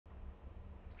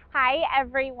Hi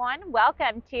everyone,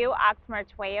 welcome to Oxmoor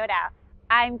Toyota.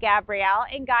 I'm Gabrielle,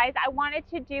 and guys, I wanted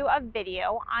to do a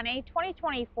video on a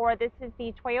 2024. This is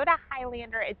the Toyota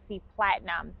Highlander. It's the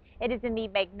Platinum. It is in the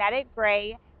magnetic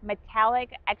gray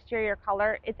metallic exterior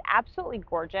color. It's absolutely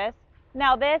gorgeous.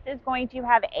 Now this is going to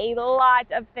have a lot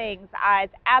of things.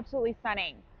 It's absolutely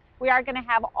stunning. We are going to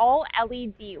have all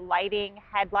LED lighting,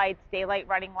 headlights, daylight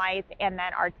running lights, and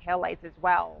then our tail lights as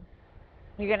well.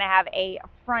 You're going to have a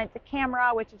front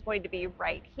camera, which is going to be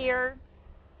right here.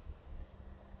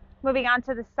 Moving on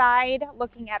to the side,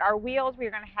 looking at our wheels,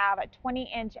 we're going to have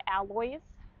 20-inch alloys.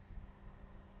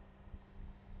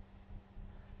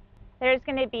 There's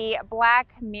going to be black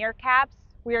mirror caps.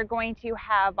 We are going to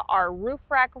have our roof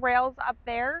rack rails up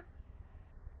there.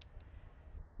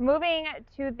 Moving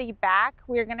to the back,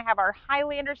 we're going to have our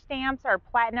Highlander stamps, our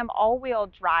Platinum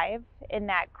all-wheel drive in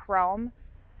that chrome.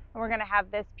 And we're going to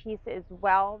have this piece as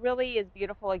well. Really is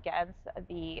beautiful against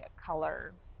the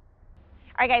color.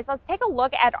 All right, guys, let's take a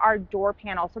look at our door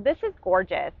panel. So this is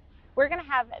gorgeous. We're going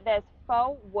to have this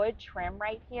faux wood trim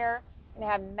right here. We're going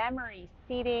to have memory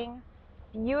seating,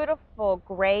 beautiful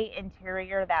gray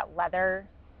interior, that leather.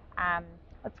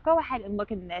 Let's go ahead and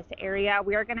look in this area.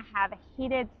 We are going to have a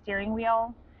heated steering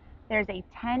wheel. There's a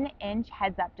 10-inch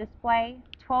heads-up display,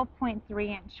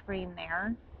 12.3-inch screen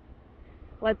there.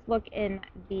 Let's look in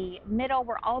the middle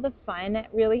where all the fun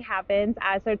really happens.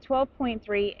 So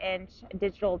 12.3-inch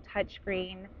digital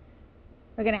touchscreen.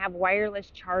 We're going to have wireless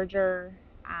charger,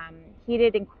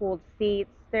 heated and cooled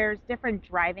seats. There's different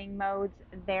driving modes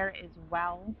there as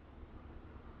well.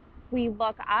 We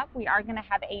look up, we are going to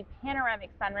have a panoramic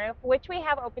sunroof, which we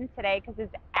have open today because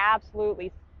it's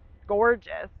absolutely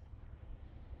gorgeous.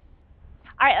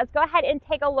 All right, let's go ahead and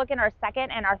take a look in our second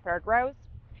and our third rows.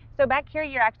 So back here,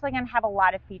 you're actually going to have a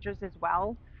lot of features as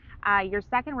well. Your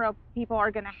second row, people are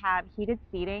going to have heated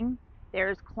seating.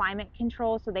 There's climate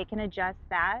control, so they can adjust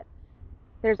that.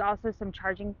 There's also some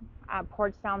charging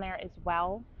ports down there as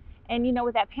well. And you know,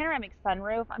 with that panoramic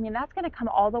sunroof, I mean, that's going to come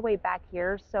all the way back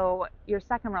here, so your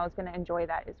second row is going to enjoy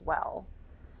that as well.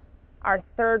 Our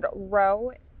third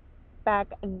row back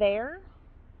there,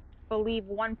 I believe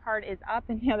one part is up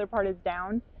and the other part is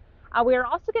down. We are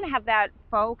also going to have that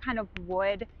faux kind of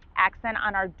wood accent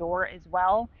on our door as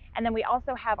well. And then we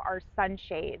also have our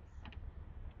sunshades,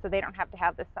 so they don't have to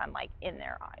have the sunlight in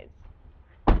their eyes.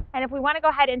 And if we want to go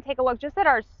ahead and take a look just at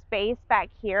our space back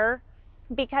here,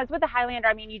 because with the Highlander,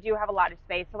 I mean, you do have a lot of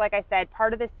space. So like I said,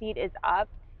 part of the seat is up.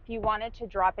 If you wanted to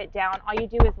drop it down, all you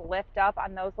do is lift up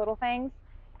on those little things,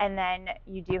 and then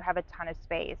you do have a ton of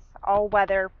space.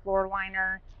 All-weather floor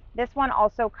liner. This one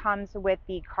also comes with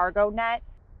the cargo net.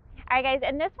 All right, guys,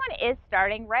 and this one is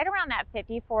starting right around that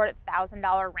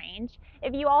 $54,000 range.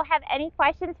 If you all have any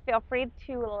questions, feel free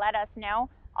to let us know.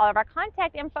 All of our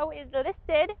contact info is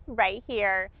listed right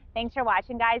here. Thanks for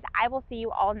watching, guys. I will see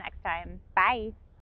you all next time. Bye.